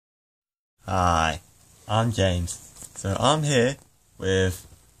Hi, I'm James. So I'm here with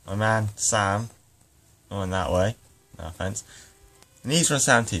my man Sam, not in that way, no offence. And he's from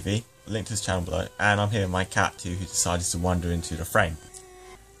Sam TV, link to his channel below, and I'm here with my cat too, who decided to wander into the frame.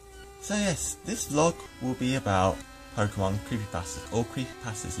 So yes, this vlog will be about Pokemon creepypastas, or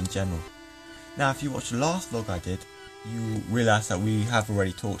creepypastas in general. Now if you watched the last vlog I did, you realise that we have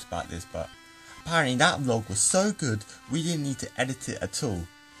already talked about this, but apparently that vlog was so good we didn't need to edit it at all,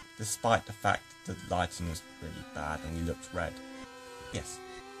 despite the fact that the lighting was really bad and we looked red. Yes,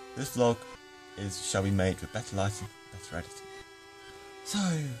 this vlog shall be made with better lighting, better editing. So,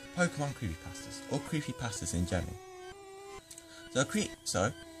 Pokemon creepypastas, or creepypastas in general.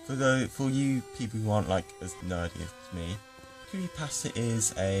 For you people who aren't like as nerdy as me, creepypasta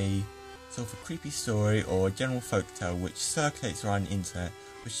is a sort of a creepy story or a general folktale which circulates around the internet,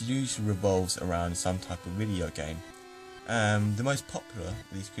 which usually revolves around some type of video game. The most popular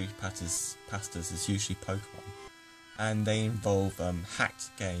of these creepypastas is usually Pokemon, and they involve hacked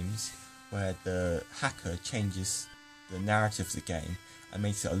games where the hacker changes the narrative of the game and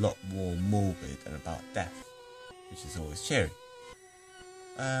makes it a lot more morbid and about death, which is always cheery.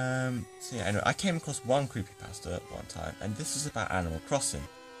 So yeah, anyway, I came across one creepypasta at one time, and this was about Animal Crossing.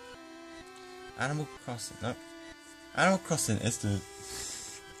 Animal Crossing is the...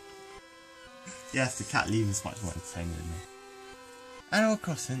 Yes, the cat leaving is much more entertaining than me. Animal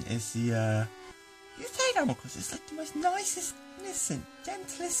Crossing is the, you played Animal Crossing, it's like the most nicest, innocent,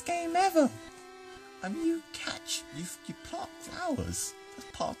 gentlest game ever. I mean, you plant flowers. That's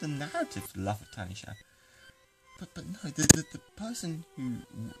part of the narrative of Lavender Town. But no, the person who...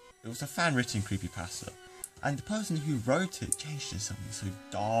 It was a fan-written creepypasta, and the person who wrote it changed it to something so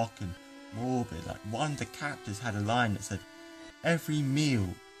dark and morbid. Like, one of the characters had a line that said, every meal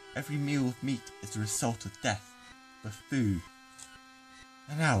of meat is the result of death, but food.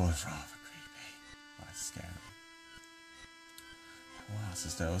 And that was rather creepy, quite scary. What else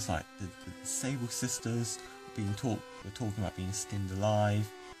is there? It was like the Sable sisters were talking about being skinned alive,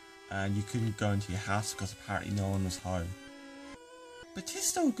 and you couldn't go into your house because apparently no one was home. But it's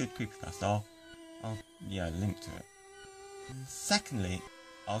still a good creepypasta. I'll link to it. And secondly,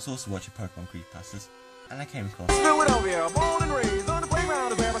 I was also watching Pokemon creepypastas, and I came across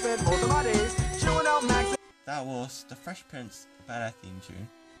that was the Fresh Prince of Bel-Air theme tune,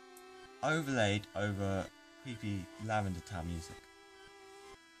 overlaid over creepy Lavender Town music.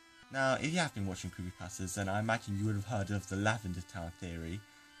 Now, if you have been watching creepypastas, then I imagine you would have heard of the Lavender Town theory.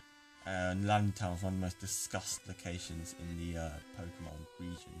 Lavender Town is one of the most discussed locations in the Pokemon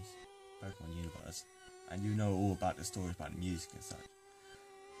regions, Pokemon universe, and you know all about the stories about the music and such.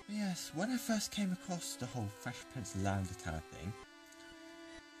 But yes, when I first came across the whole Fresh Prince of Lavender Town thing,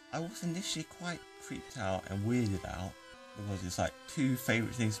 I was initially quite creeped out and weirded out, because it's like two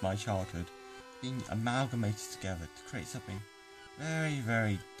favourite things from my childhood being amalgamated together to create something very,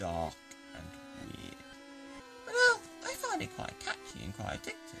 very dark and weird. But now, I find it quite catchy and quite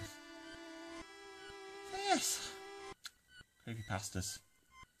addictive. So yes, creepypastas.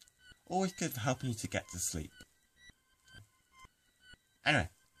 Always good for helping you to get to sleep. Anyway,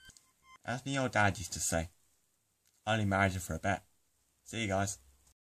 as my old dad used to say, only married her for a bet. See you guys.